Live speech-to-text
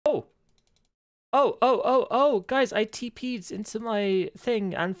Oh, guys, I TP'd into my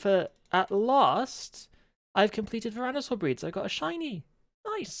thing, and for at last, I've completed Tyrannosaur breeds. I got a shiny.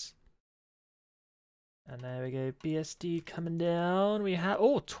 Nice. And there we go, BSD coming down. We have,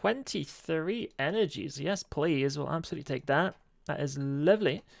 23 energies. Yes, please. We'll absolutely take that. That is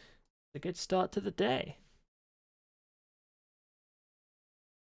lovely. A good start to the day.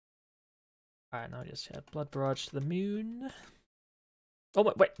 Alright, now just Blood Barrage to the moon.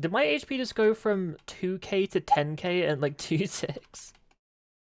 Oh, wait, did my HP just go from 2k to 10k in like 2 ticks?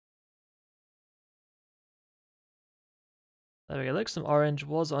 There we go, look, some orange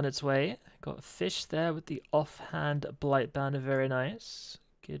was on its way. Got fish there with the offhand Blight Banner, very nice.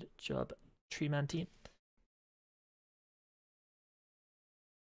 Good job, Tree Man team.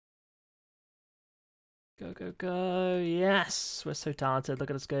 Go, go, go. Yes, we're so talented.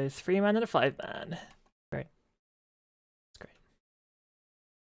 Look at us go. 3-man and a 5-man. Great. That's great.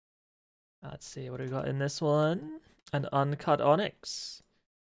 Let's see, what do we got in this one? An uncut Onyx.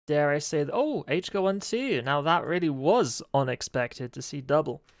 Dare I say that? Oh, HGO 1-2. Now that really was unexpected to see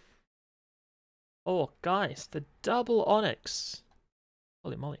double. Oh, guys, the double Onyx.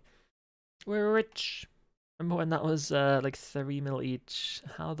 Holy moly. We're rich. Remember when that was like 3 mil each?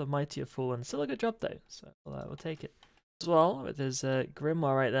 How the mighty have fallen. Still a good job though, so we'll take it. As well, with his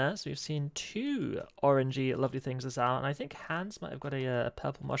Grimoire right there. So we've seen 2 orangey lovely things this out, and I think Hans might have got a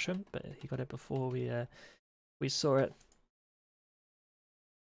purple mushroom, but he got it before we saw it.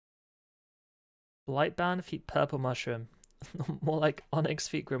 Blight Band feet purple mushroom. More like Onyx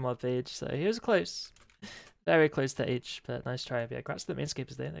feet Grimoire page, so he was close. Very close to H, but nice try. Yeah, congrats to the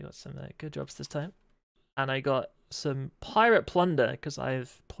Mainscapers there. They got some good jobs this time. And I got some Pirate Plunder, because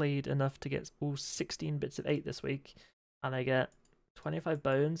I've played enough to get all 16 bits of 8 this week. And I get 25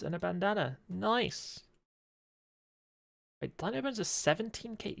 bones and a bandana. Nice. Wait, Dino Bones are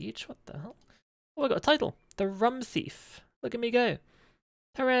 17k each? What the hell? Oh, I got a title. The Rum Thief. Look at me go.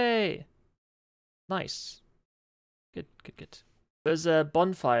 Hooray! Nice. Good, good, good. There's a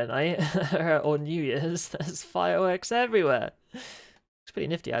bonfire night, or New Year's. There's fireworks everywhere. It's pretty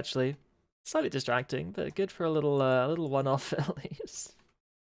nifty, actually. Slightly distracting, but good for a little one-off at least.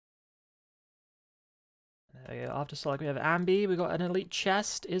 There we go. After Solid, we have Ambi. We got an elite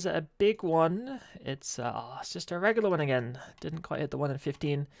chest. Is it a big one? It's just a regular one again. Didn't quite hit the 1 in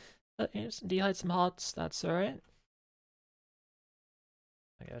 15. But you know, some dehyde, some hearts. That's alright.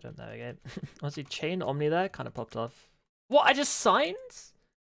 Okay, there we go. Honestly, Chain Omni there kind of popped off. What? I just signed?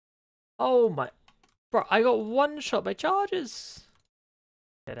 Oh my. Bro, I got one shot by charges.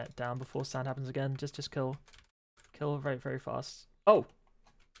 Get it down before sand happens again. Just kill. Kill very, very fast. Oh.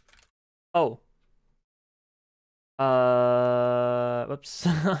 Oh. Whoops.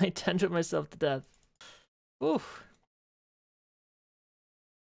 I tendered myself to death. Oof.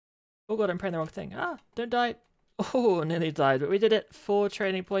 Oh god, I'm praying the wrong thing. Ah, don't die. Oh, nearly died, but we did it. 4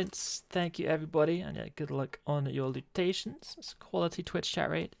 training points. Thank you, everybody. And yeah, good luck on your lutations. It's a quality Twitch chat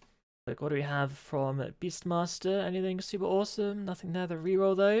rate. Like, what do we have from Beastmaster? Anything super awesome? Nothing there. The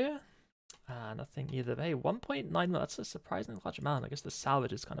reroll, though. Nothing either. Hey, 1.9 mil. That's a surprisingly large amount. I guess the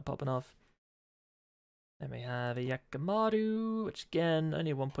salvage is kind of popping off. Then we have a Yakamaru, which again,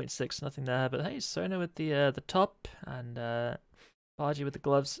 only 1.6, nothing there. But hey, Sona with the top, and Baji with the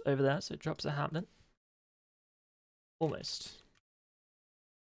gloves over there, so drops are happening. Almost.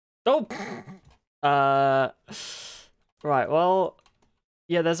 Oh! Right, well,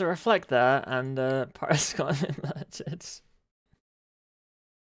 yeah, there's a reflect there, and Paris got inverted.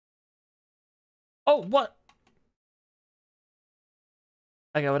 Oh, what?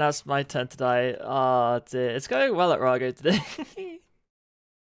 Okay, well, now it's my turn to die. Oh, dear. It's going well at Rago today.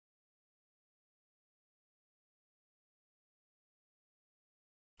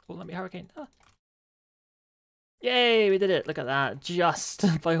 Oh, let me hurricane. Ah. Yay, we did it. Look at that. Just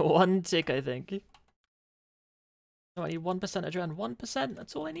by 1 tick, I think. Oh, I need 1% adrenaline. 1%.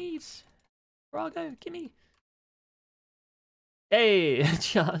 That's all I need. Rago, gimme. Hey,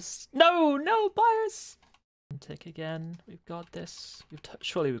 just. No, no, Bias. 1 tick again. We've got this.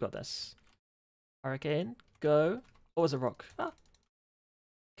 Surely we've got this. Hurricane, go. Oh, it's a rock. Ah.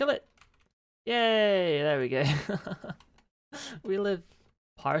 Kill it. Yay, there we go. We live.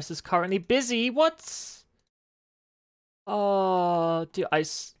 Pyrus is currently busy. What? Oh, dude,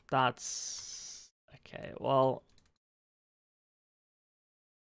 that's okay. Well,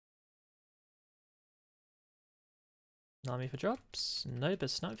 Nami for drops. No, but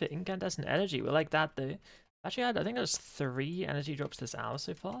Snow for incandescent energy. We like that though. Actually, I think there's 3 energy drops this hour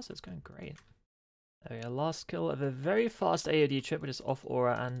so far, so it's going great. There we go, last kill of a very fast AOD trip, which is off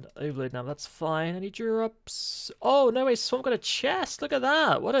aura and overload now. That's fine. Any drops? Oh, no way, Swamp got a chest. Look at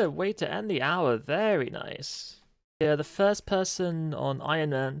that. What a way to end the hour. Very nice. Yeah, the first person on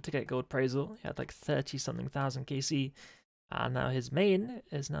Iron Man to get gold appraisal. He had like 30-something thousand KC. And now his main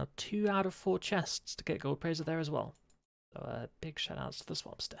is now 2 out of 4 chests to get gold appraisal there as well. So big shout outs to the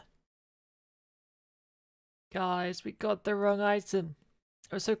Swampster. Guys, we got the wrong item.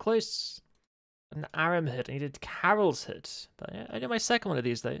 It was so close. An Aram hood. I needed Carol's hood. But yeah, I did my second one of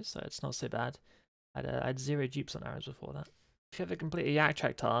these though, so it's not so bad. I had 0 dupes on Arams before that. If you ever complete a Yak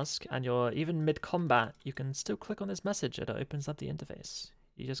Track task and you're even mid-combat, you can still click on this message and it opens up the interface.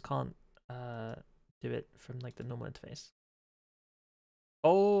 You just can't do it from like the normal interface.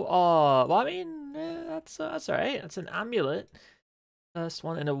 Oh, well, I mean, that's alright. That's an amulet. First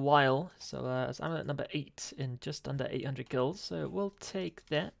one in a while. So it's amulet number 8 in just under 800 kills. So we'll take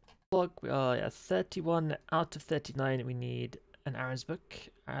that. Log, yeah, 31 out of 39. We need an Aaron's book,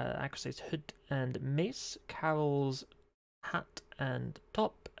 Acrosate's hood and mace, Carol's hat and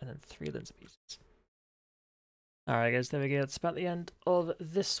top, and then 3 links pieces. Alright guys, there we go. It's about the end of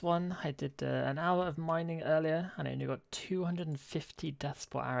this one. I did an hour of mining earlier, and I only got 250 death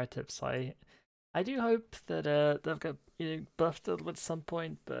spot arrow tips. I do hope that they've got buffed a little at some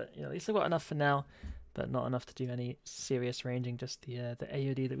point, but at least I've got enough for now. But not enough to do any serious ranging. Just the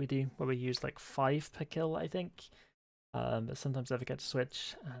AOD that we do, where we use like 5 per kill, I think. But sometimes I forget to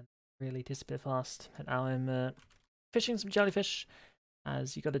switch and really disappear fast. And now I'm fishing some jellyfish,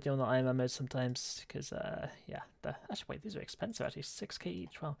 as you got to do on the Iron Man mode sometimes, because yeah, actually wait, these are expensive actually, 6k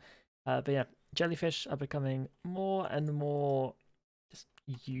each. Well, but yeah, jellyfish are becoming more and more just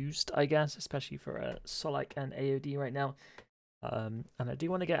used, I guess, especially for Solic and AOD right now. And I do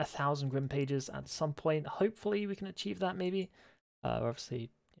want to get 1,000 Grim pages at some point. Hopefully we can achieve that maybe. We're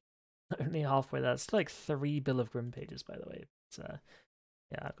obviously only halfway there. It's still like 3 bill of Grim pages, by the way. But,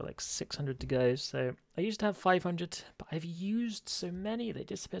 yeah, I've got like 600 to go. So I used to have 500, but I've used so many. They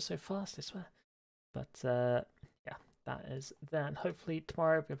disappear so fast, I swear. But yeah, that is that. And hopefully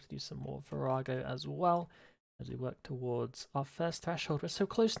tomorrow we'll be able to do some more Virago as well as we work towards our first threshold. We're so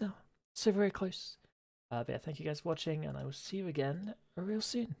close now. So very close. But yeah, thank you guys for watching, and I will see you again real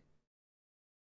soon.